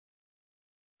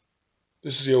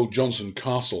This is the old Johnstone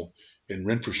castle in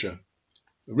Renfrewshire.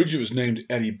 Originally it was named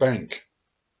Eliebank.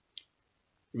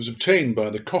 It was obtained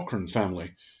by the Cochrane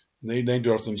family, and they named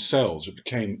it after themselves. It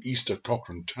became Easter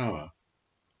Cochrane Tower.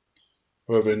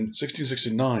 However, in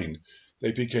 1669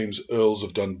 they became Earls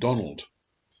of Dundonald,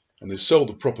 and they sold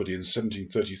the property in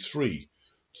 1733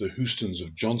 to the Houstons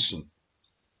of Johnstone,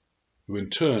 who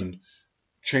in turn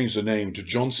changed the name to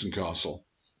Johnstone Castle,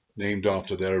 named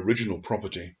after their original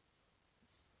property.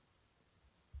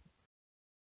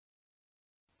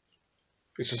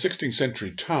 It's a 16th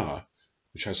century tower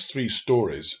which has 3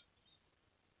 stories.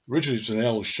 Originally it was an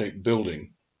L-shaped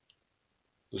building.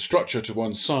 The structure to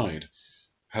one side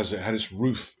had its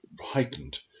roof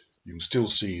heightened. You can still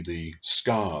see the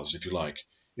scars, if you like,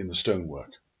 in the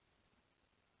stonework.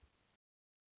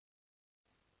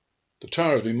 The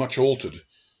tower has been much altered.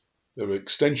 There were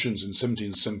extensions in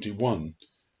 1771, and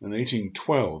in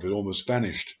 1812 it almost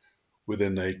vanished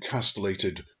within a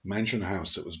castlellated mansion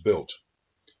house that was built.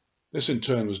 This in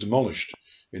turn was demolished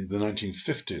in the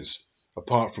 1950s,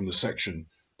 apart from the section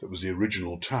that was the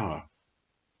original tower.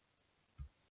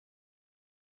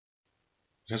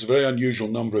 It has a very unusual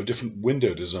number of different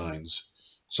window designs,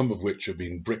 some of which have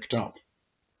been bricked up.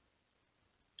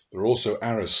 There are also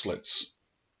arrow slits.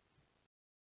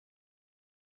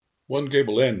 One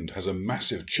gable end has a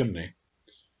massive chimney,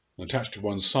 and attached to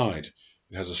one side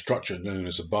it has a structure known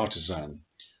as a bartizan,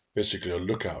 basically a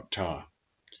lookout tower.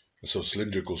 It's a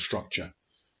cylindrical structure,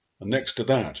 and next to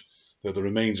that there are the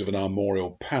remains of an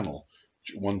armorial panel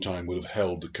which at one time would have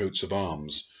held the coats of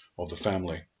arms of the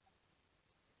family.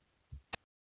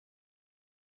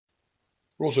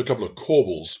 There are also a couple of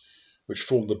corbels which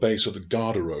form the base of the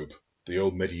garderobe, the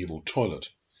old medieval toilet.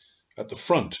 At the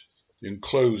front, the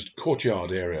enclosed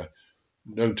courtyard area,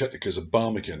 known technically as a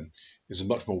barbican, is a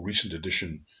much more recent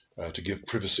addition to give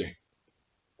privacy.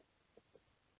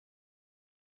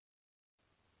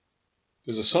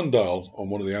 There's a sundial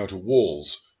on one of the outer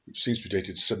walls, which seems to be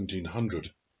dated 1700.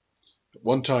 At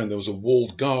one time there was a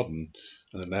walled garden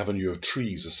and an avenue of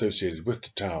trees associated with the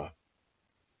tower.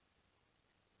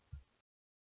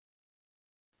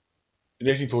 In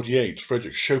 1848,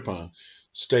 Frederick Chopin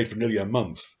stayed for nearly a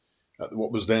month at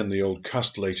what was then the old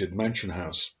castlellated mansion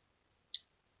house.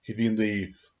 He'd been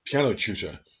the piano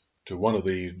tutor to one of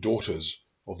the daughters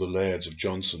of the lairds of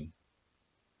Johnstone.